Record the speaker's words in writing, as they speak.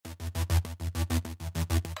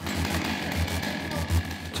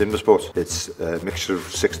Timbersport. It's a mixture of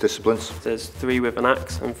 6 disciplines. There's 3 with an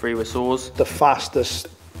axe and 3 with saws. The fastest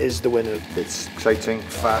is the winner. It's exciting,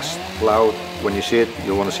 fast, loud. When you see it,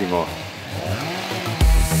 you'll want to see more.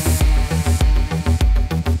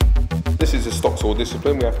 This is a stock saw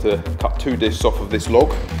discipline. We have to cut 2 discs off of this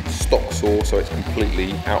log. Stock saw, so it's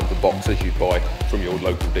completely out of the box as you buy from your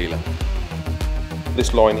local dealer.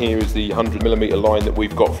 This line here is the 100mm line that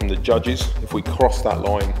we've got from the judges. If we cross that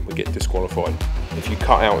line, we get disqualified. If you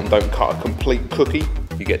cut out and don't cut a complete cookie,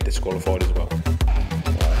 you get disqualified as well.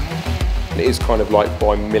 And it is kind of like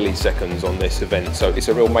by milliseconds on this event, so it's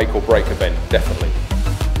a real make or break event, definitely.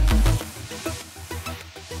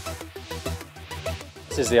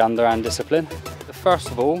 This is the underhand discipline.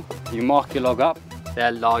 First of all, you mark your log up. There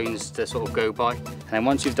are lines to sort of go by. And then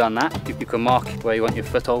once you've done that, you can mark where you want your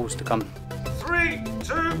footholds to come. 3,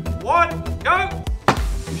 2, 1, go!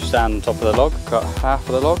 You stand on top of the log, cut half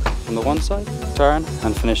of the log from the one side, turn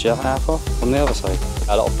and finish the other half off from the other side.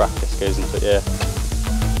 A lot of practice goes into it, yeah.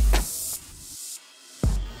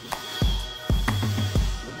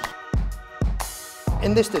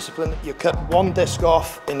 In this discipline, you cut 1 disc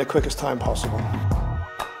off in the quickest time possible.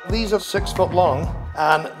 These are 6 foot long,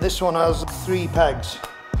 and this one has 3 pegs.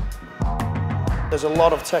 There's a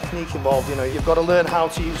lot of technique involved, you know. You've got to learn how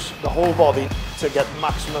to use the whole body to get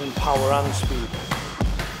maximum power and speed.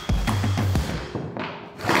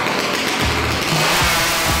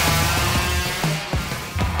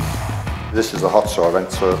 This is the hot saw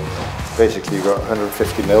event, so basically you've got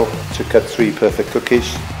 150mm to cut 3 perfect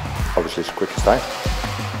cookies. Obviously it's the quickest time.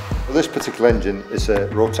 Well, this particular engine is a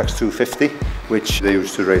Rotax 250, which they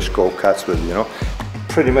use to race go-karts with, you know.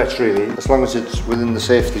 Pretty much really, as long as it's within the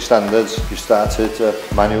safety standards, you start it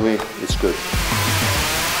manually, it's good.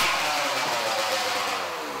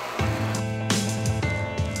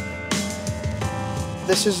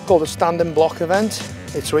 This is called a standing block event.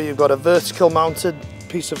 It's where you've got a vertical mounted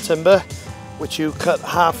piece of timber, which you cut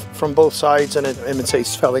half from both sides and it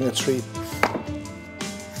imitates felling a tree.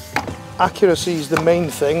 Accuracy is the main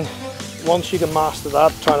thing. Once you can master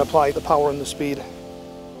that, try and apply the power and the speed.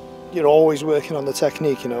 You're always working on the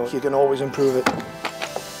technique, you know, you can always improve it.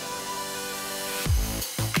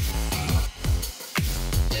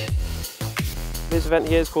 This event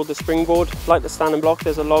here is called the springboard. Like the standing block,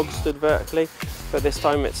 there's a log stood vertically, but this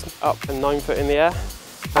time it's up and 9 foot in the air.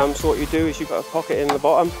 So what you do is you put a pocket in the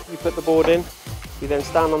bottom, you put the board in, you then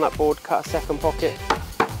stand on that board, cut a second pocket,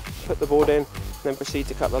 put the board in, and then proceed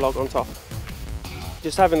to cut the log on top.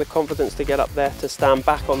 Just having the confidence to get up there, to stand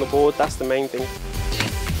back on the board, that's the main thing.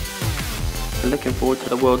 Looking forward to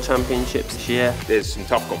the World Championships this year. There's some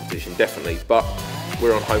tough competition, definitely, but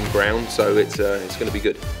we're on home ground, so it's going to be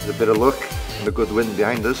good. There's a bit of luck and a good wind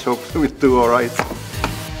behind us, hopefully we'll do all right.